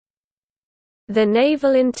The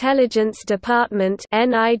Naval Intelligence Department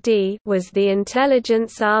 (NID) was the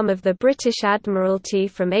intelligence arm of the British Admiralty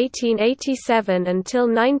from 1887 until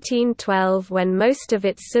 1912, when most of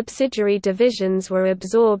its subsidiary divisions were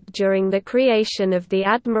absorbed during the creation of the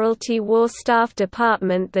Admiralty War Staff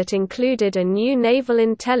Department that included a new Naval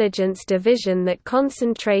Intelligence Division that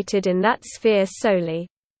concentrated in that sphere solely.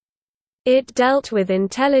 It dealt with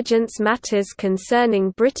intelligence matters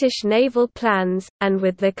concerning British naval plans, and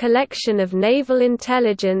with the collection of naval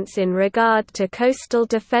intelligence in regard to coastal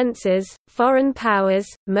defences, foreign powers,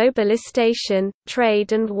 mobilisation,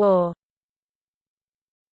 trade and war.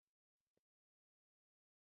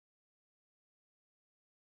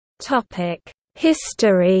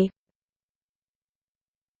 History.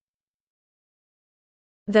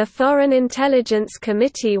 The Foreign Intelligence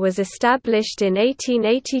Committee was established in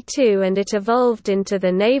 1882 and it evolved into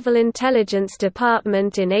the Naval Intelligence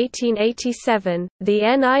Department in 1887. The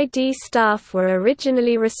NID staff were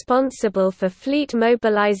originally responsible for fleet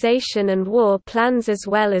mobilization and war plans as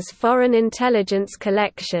well as foreign intelligence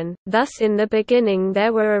collection. Thus, in the beginning,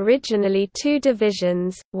 there were originally two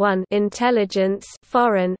divisions: 1 Intelligence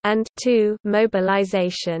 (Foreign) and 2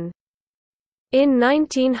 Mobilization. In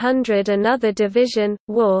 1900 another division,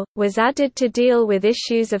 War, was added to deal with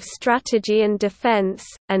issues of strategy and defense,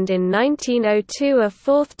 and in 1902 a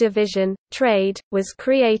fourth division, Trade, was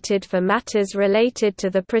created for matters related to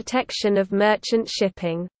the protection of merchant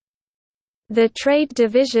shipping. The Trade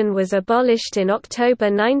Division was abolished in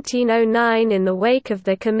October 1909 in the wake of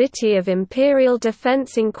the Committee of Imperial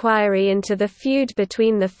Defence inquiry into the feud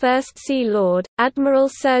between the First Sea Lord, Admiral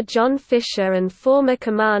Sir John Fisher, and former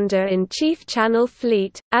Commander-in-Chief Channel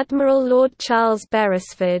Fleet, Admiral Lord Charles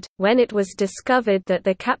Beresford, when it was discovered that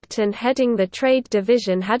the captain heading the Trade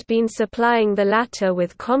Division had been supplying the latter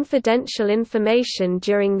with confidential information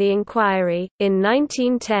during the inquiry. In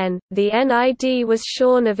 1910, the NID was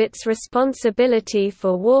shorn of its responsibility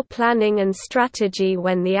for war planning and strategy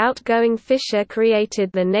when the outgoing Fisher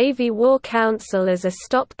created the Navy War Council as a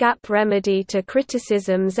stopgap remedy to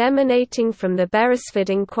criticisms emanating from the Beresford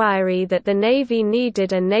inquiry that the Navy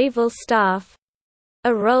needed a naval staff,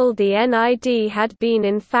 a role the NID had been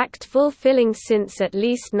in fact fulfilling since at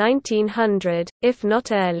least 1900, if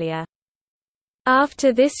not earlier.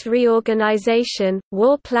 After this reorganization,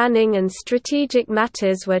 war planning and strategic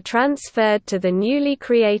matters were transferred to the newly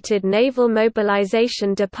created Naval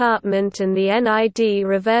Mobilization Department, and the NID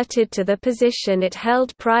reverted to the position it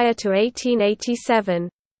held prior to 1887.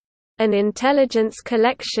 An intelligence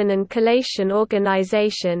collection and collation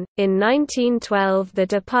organization. In 1912, the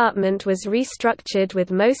department was restructured with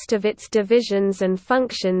most of its divisions and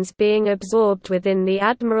functions being absorbed within the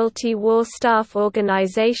Admiralty War Staff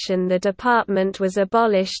Organization. The department was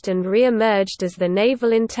abolished and re-emerged as the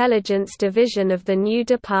Naval Intelligence Division of the new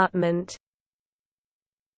department.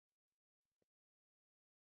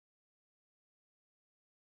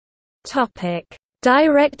 Topic: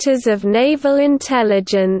 Directors of Naval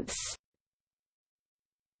Intelligence.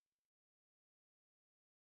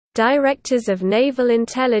 Directors of Naval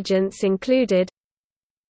Intelligence included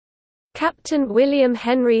Captain William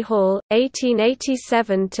Henry Hall,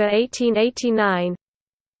 1887–1889,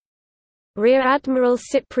 Rear Admiral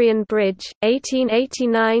Cyprian Bridge,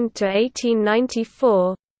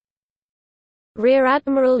 1889–1894, Rear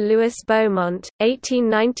Admiral Louis Beaumont,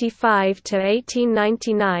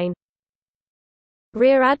 1895–1899,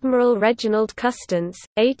 Rear Admiral Reginald Custance,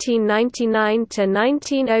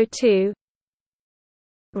 1899–1902,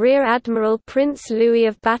 Rear Admiral Prince Louis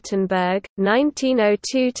of Battenberg,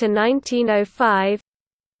 1902–1905,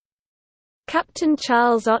 Captain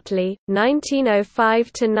Charles Otley,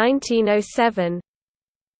 1905–1907,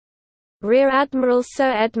 Rear Admiral Sir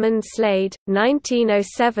Edmund Slade,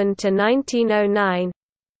 1907–1909,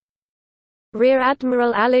 Rear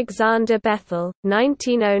Admiral Alexander Bethell,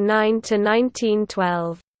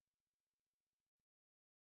 1909–1912.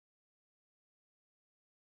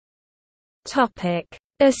 Topic: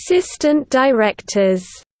 Assistant Directors.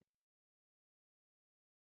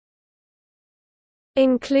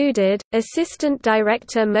 Included: Assistant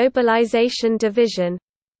Director Mobilization Division,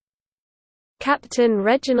 Captain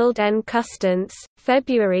Reginald N. Custance,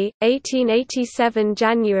 February, 1887 –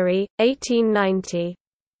 January, 1890.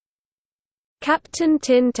 Captain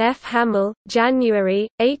Tint F. Hamill, January,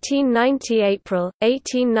 1890 – April,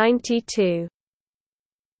 1892.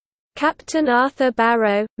 Captain Arthur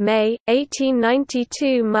Barrow, May,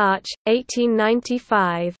 1892 – March,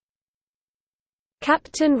 1895.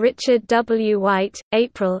 Captain Richard W. White,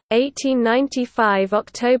 April, 1895 –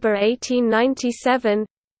 October 1897.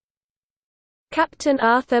 Captain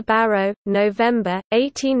Arthur Barrow, November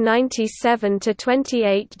 1897 to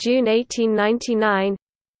 28 June 1899.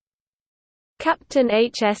 Captain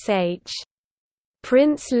H.S.H.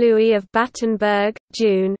 Prince Louis of Battenberg,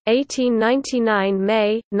 June 1899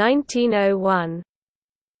 May 1901.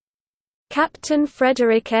 Captain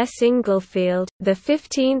Frederick S. Inglefield, the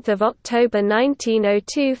 15th of October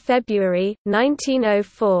 1902 February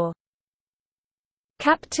 1904.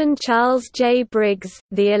 Captain Charles J. Briggs,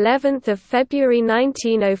 the 11th of February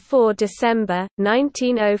 1904 December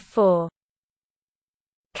 1904.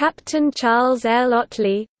 Captain Charles L.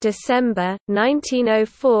 Otley, December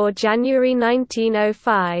 1904 January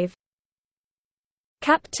 1905.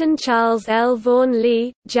 Captain Charles L. Vaughan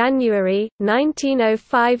Lee, January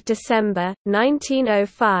 1905 December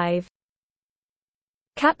 1905.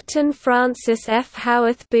 Captain Francis F.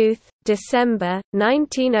 Howarth Booth, December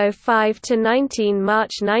 1905 to 19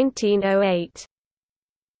 March 1908.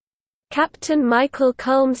 Captain Michael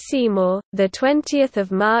Culm Seymour, the 20th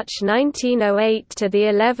of March 1908 to the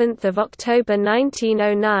 11th of October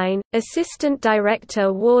 1909, Assistant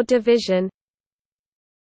Director War Division.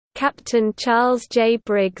 Captain Charles J.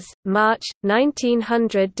 Briggs, March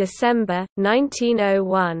 1900 December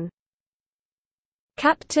 1901.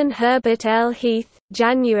 Captain Herbert L. Heath,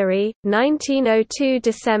 January 1902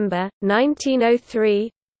 December 1903.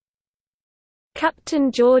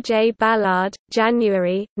 Captain George A. Ballard,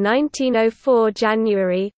 January 1904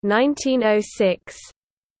 January 1906.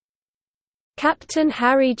 Captain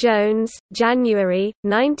Harry Jones, January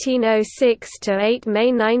 1906 to 8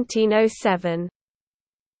 May 1907.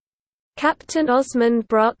 Captain Osmond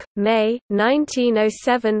Brock, May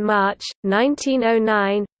 1907 March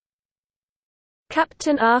 1909.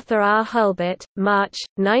 Captain Arthur R. Hulbert, March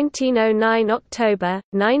 1909 October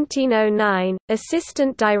 1909,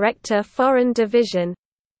 Assistant Director Foreign Division.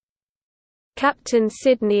 Captain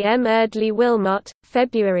Sidney M. Eardley Wilmot,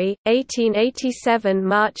 February 1887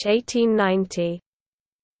 March 1890.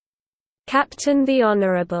 Captain the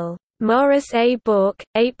Honourable Morris A. Bourke,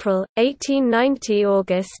 April 1890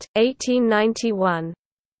 August 1891.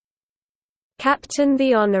 Captain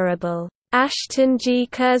the Honourable Ashton G.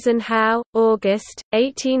 Curzon Howe, August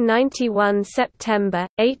 1891 September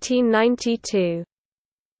 1892.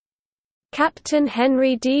 Captain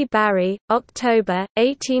Henry D. Barry, October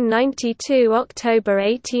 1892 October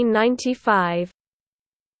 1895.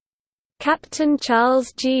 Captain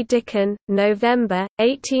Charles G. Dickon, November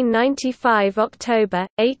 1895 October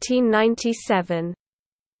 1897.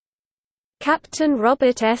 Captain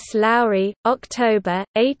Robert S. Lowry, October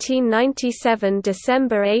 1897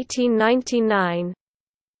 December 1899.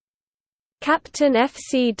 Captain F.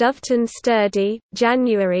 C. Doveton Sturdy,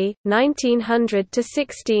 January 1900 to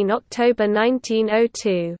 16 October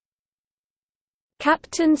 1902.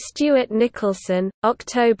 Captain Stuart Nicholson,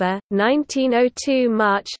 October 1902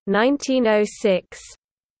 March 1906.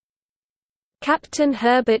 Captain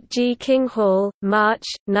Herbert G. Kinghall, March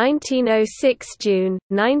 1906 June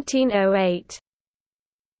 1908.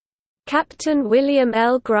 Captain William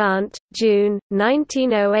L. Grant, June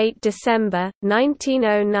 1908 December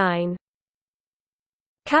 1909.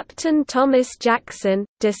 Captain Thomas Jackson,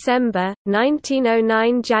 December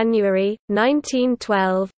 1909 January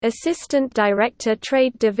 1912, Assistant Director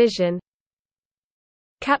Trade Division.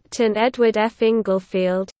 Captain Edward F.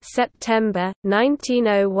 Inglefield, September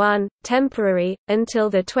 1901, temporary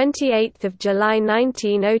until the 28th of July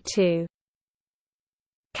 1902.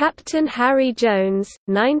 Captain Harry Jones,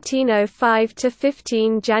 1905 to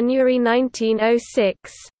 15 January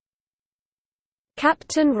 1906.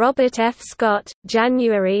 Captain Robert F. Scott,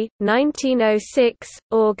 January 1906,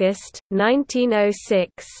 August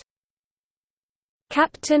 1906.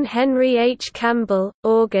 Captain Henry H. Campbell,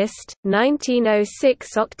 August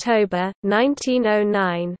 1906 October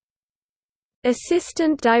 1909.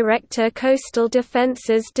 Assistant Director Coastal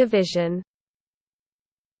Defenses Division.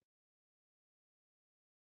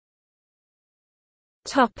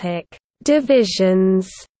 Topic: Divisions.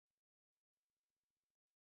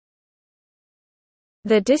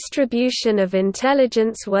 The distribution of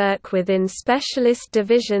intelligence work within specialist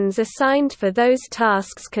divisions assigned for those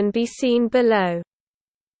tasks can be seen below.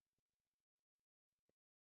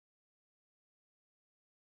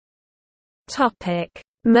 Topic: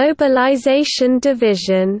 Mobilization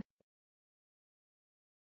Division.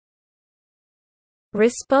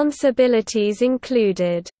 Responsibilities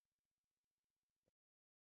included.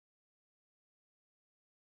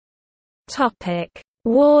 Topic: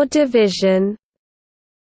 War Division.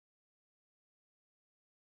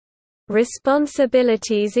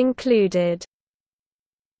 Responsibilities included.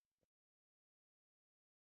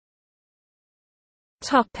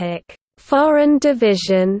 Topic: Foreign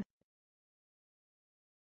Division.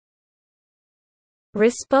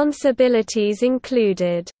 Responsibilities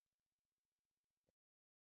included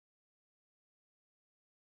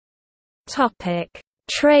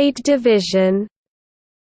Trade Division.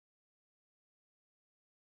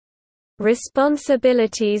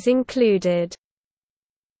 Responsibilities included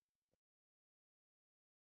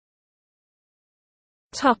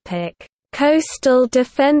Coastal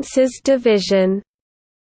Defences Division.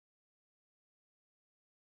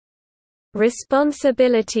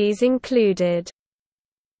 Responsibilities included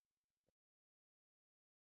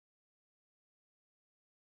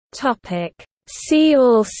See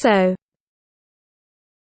also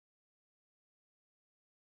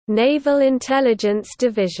Naval Intelligence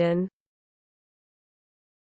Division.